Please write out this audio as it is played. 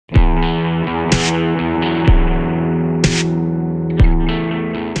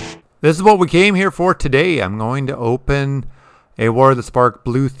This is what we came here for today. I'm going to open a War of the Spark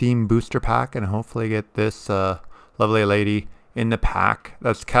blue theme booster pack and hopefully get this lovely lady in the pack.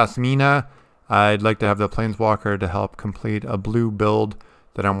 That's Kasmina. I'd like to have the Planeswalker to help complete a blue build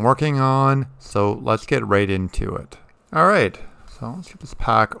that I'm working on. So let's get right into it. Alright, so let's get this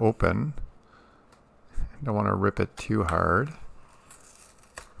pack open. I don't want to rip it too hard.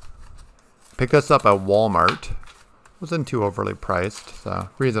 Picked this up at Walmart. Wasn't too overly priced, so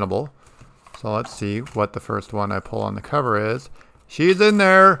reasonable. So let's see what the first one I pull on the cover is. She's in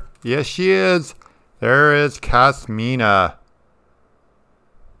there! Yes, she is! There is Kasmina.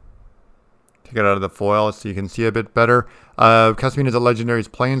 Take it out of the foil so you can see a bit better. Kasmina is a legendary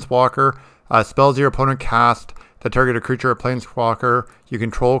Planeswalker. Spells your opponent cast that target a creature or Planeswalker you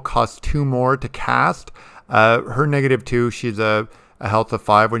control costs 2 more to cast. Her -2, she's a health of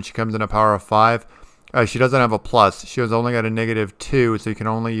 5 when she comes in a power of 5. She doesn't have a plus. She has only got a -2, so you can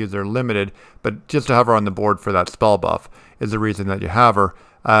only use her limited. But just to have her on the board for that spell buff is the reason that you have her.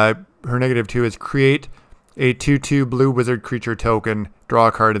 Her -2 is create a 2/2 blue wizard creature token, draw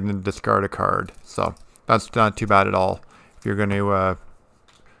a card, and then discard a card. So that's not too bad at all if you're going to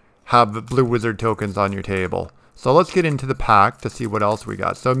have blue wizard tokens on your table. So let's get into the pack to see what else we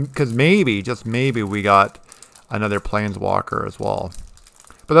got. So, because maybe, just maybe, we got another Planeswalker as well.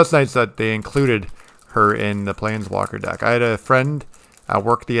 But that's nice that they included her in the Planeswalker deck. I had a friend at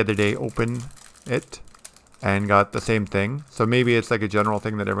work the other day open it and got the same thing. So maybe it's like a general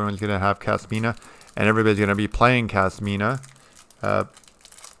thing that everyone's going to have Kasmina and everybody's going to be playing Kasmina.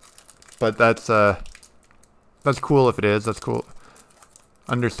 But that's cool if it is. That's cool.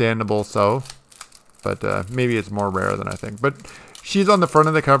 Understandable so. But maybe it's more rare than I think. But she's on the front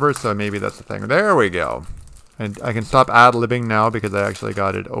of the cover, so maybe that's the thing. There we go. And I can stop ad-libbing now because I actually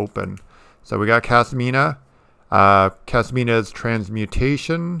got it open. So we got Kasmina. Kasmina's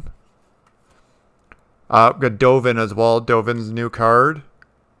Transmutation. We got Dovin as well. Dovin's new card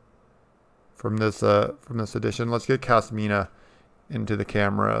from this edition. Let's get Kasmina into the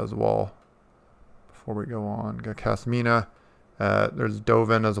camera as well before we go on. Got Kasmina. There's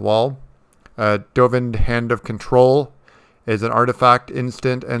Dovin as well. Dovin, Hand of Control, is an artifact,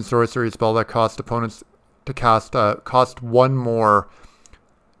 instant, and sorcery spell that costs opponents to cast cost 1 more.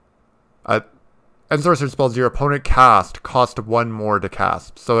 And sorcery spells your opponent cast cost 1 more to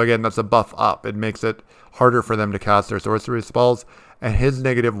cast. So again, that's a buff up. It makes it harder for them to cast their sorcery spells. And his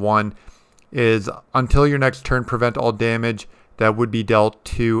 -1 is until your next turn, prevent all damage that would be dealt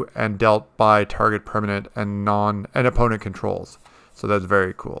to and dealt by target permanent and opponent controls. So that's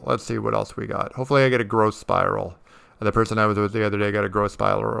very cool. Let's see what else we got. Hopefully I get a growth spiral. The person I was with the other day got a growth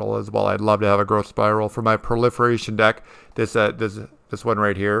spiral as well. I'd love to have a growth spiral for my proliferation deck. This one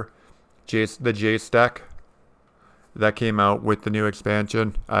right here. The Jace deck that came out with the new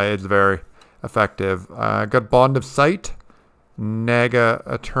expansion. It's very effective. Got Bond of Sight, Naga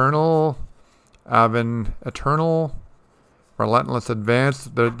Eternal, Avon Eternal, Relentless Advance.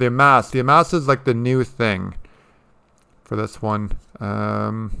 The Amass is like the new thing for this one.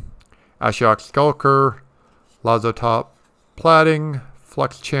 Ashiok Skulker, Lazotop Plating,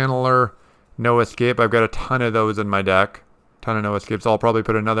 Flux Channeler, No Escape. I've got a ton of those in my deck. Ton of No Escapes. I'll probably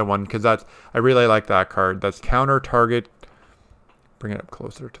put another one because I really like that card. That's counter target. Bring it up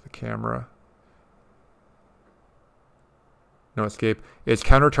closer to the camera. No Escape. It's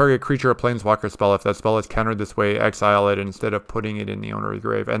counter target creature or Planeswalker spell. If that spell is countered this way, exile it instead of putting it in the owner's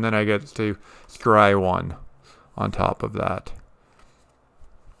grave. And then I get to scry 1 on top of that.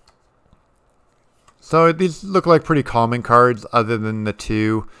 So these look like pretty common cards other than the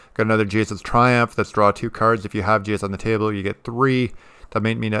 2. Got another Jace's Triumph. Let's draw 2 cards. If you have Jace on the table, you get 3. That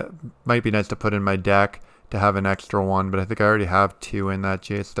might be nice to put in my deck to have an extra one, but I think I already have 2 in that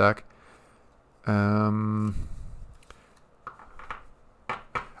Jace deck. I've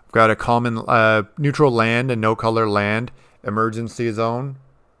got a common neutral land and no color land emergency zone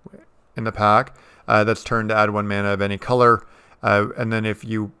in the pack. That's turned to add 1 mana of any color. And then if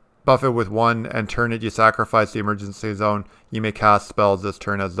you buff it with 1 and turn it, you sacrifice the emergency zone. You may cast spells this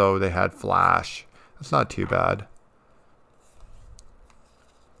turn as though they had flash. That's not too bad.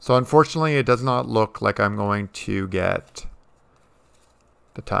 So unfortunately, it does not look like I'm going to get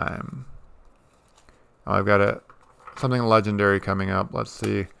the time. Oh, I've got something legendary coming up. Let's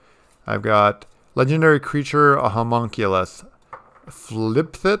see. I've got legendary creature, a homunculus.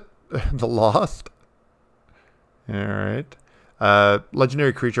 Flipthit, the Lost. Alright.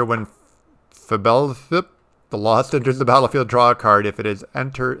 Legendary creature, when Fabelthip, the Lost, enters the battlefield, draw a card. If it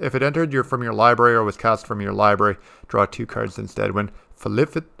entered from your library or was cast from your library, draw 2 cards instead. When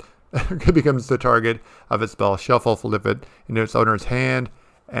Flipthit becomes the target of its spell, shuffle Flipthit into its owner's hand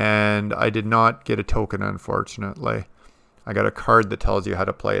and I did not get a token, unfortunately. I got a card that tells you how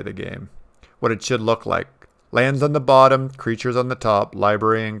to play the game, what it should look like. Lands on the bottom, creatures on the top,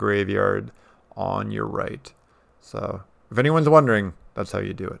 library and graveyard on your right. So if anyone's wondering, that's how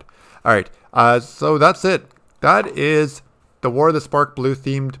you do it. All right, so that's it. That is the War of the Spark blue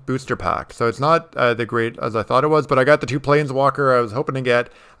themed booster pack. So it's not the great as I thought it was, but I got the 2 Planeswalker I was hoping to get.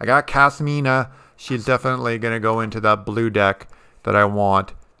 I got Kasmina. She's definitely going to go into that blue deck that I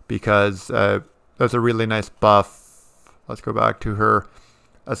want because that's a really nice buff. Let's go back to her.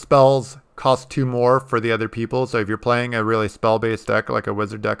 Spells cost 2 more for the other people. So if you're playing a really spell-based deck, like a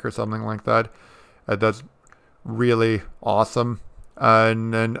wizard deck or something like that, that's really awesome.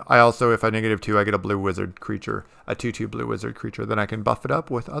 And then I also, if I -2, I get a blue wizard creature, a 2/2 blue wizard creature. Then I can buff it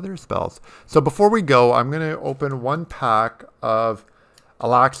up with other spells. So before we go, I'm going to open 1 pack of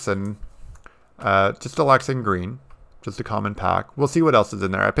Alaxin, just Alaxin green, just a common pack. We'll see what else is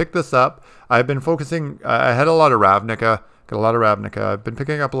in there. I picked this up. I've been focusing, I had a lot of Ravnica, got a lot of Ravnica. I've been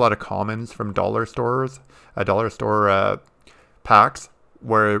picking up a lot of commons from dollar stores, dollar store packs,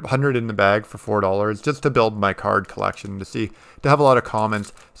 where 100 in the bag for $4 just to build my card collection to have a lot of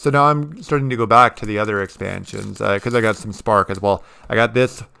commons. So now I'm starting to go back to the other expansions because I got some Spark as well. I got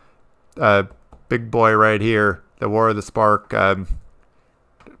this big boy right here, the War of the Spark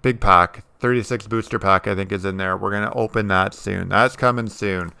big pack, 36 booster pack I think is in there. We're going to open that soon. That's coming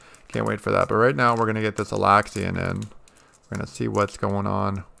soon. Can't wait for that. But right now we're going to get this Alaxian in. We're going to see what's going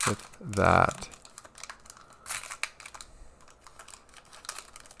on with that.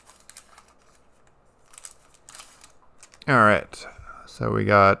 Alright, so we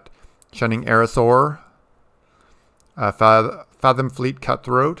got Shunning Aerosaur, Fathom Fleet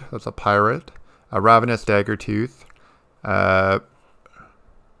Cutthroat, that's a pirate, a Ravenous Daggertooth,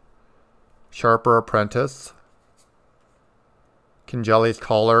 Sharper Apprentice, Kinjali's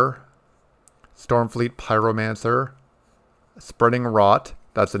Collar, Stormfleet Pyromancer, Spreading Rot,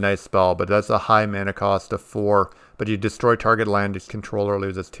 that's a nice spell, but that's a high mana cost of 4, but you destroy target land, its controller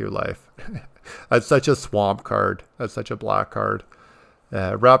loses 2 life. That's such a swamp card. That's such a black card.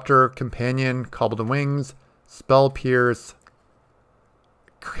 Raptor Companion, Cobbled Wings, Spell Pierce,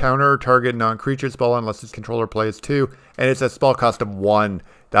 counter target non-creature spell unless its controller plays 2, and it's a spell cost of 1.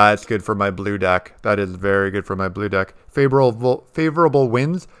 That's good for my blue deck. That is very good for my blue deck. Favorable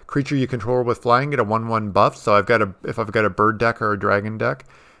Winds, creature you control with flying, get a 1/1 buff. So if I've got a bird deck or a dragon deck,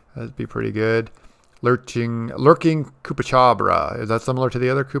 that'd be pretty good. Lurking Kupachabra. Is that similar to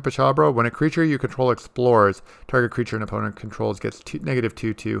the other Kupachabra? When a creature you control explores, target creature an opponent controls gets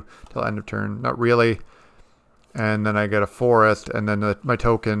 -2/2 till end of turn. Not really. And then I get a forest, and then my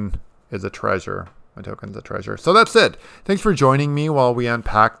token is a treasure. My token's a treasure. So that's it. Thanks for joining me while we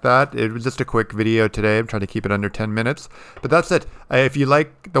unpack that. It was just a quick video today. I'm trying to keep it under 10 minutes. But that's it. If you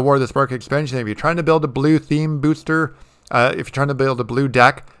like the War of the Spark expansion, if you're trying to build a blue theme booster, if you're trying to build a blue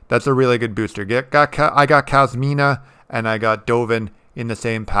deck, that's a really good booster. I got Kasmina and I got Dovin in the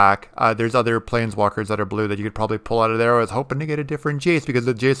same pack. There's other Planeswalkers that are blue that you could probably pull out of there. I was hoping to get a different Jace because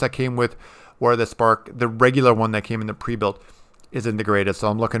the Jace that came with War of the Spark, the regular one that came in the pre-built, isn't the greatest. So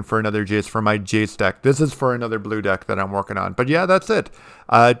I'm looking for another Jace for my Jace deck. This is for another blue deck that I'm working on. But yeah, that's it.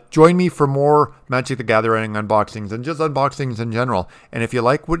 Join me for more Magic the Gathering unboxings and just unboxings in general. And if you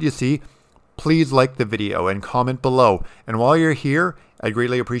like what you see, please like the video and comment below. And while you're here, I'd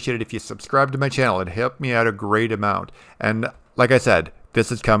greatly appreciate it if you subscribe to my channel. It'd help me out a great amount. And like I said,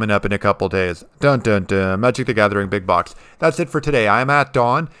 this is coming up in a couple days. Dun dun dun. Magic the Gathering Big Box. That's it for today. I'm at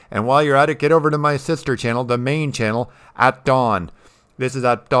Dawn. And while you're at it, get over to my sister channel, the main channel, at Dawn. This is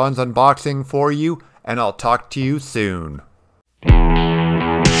at Dawn's Unboxing for you. And I'll talk to you soon.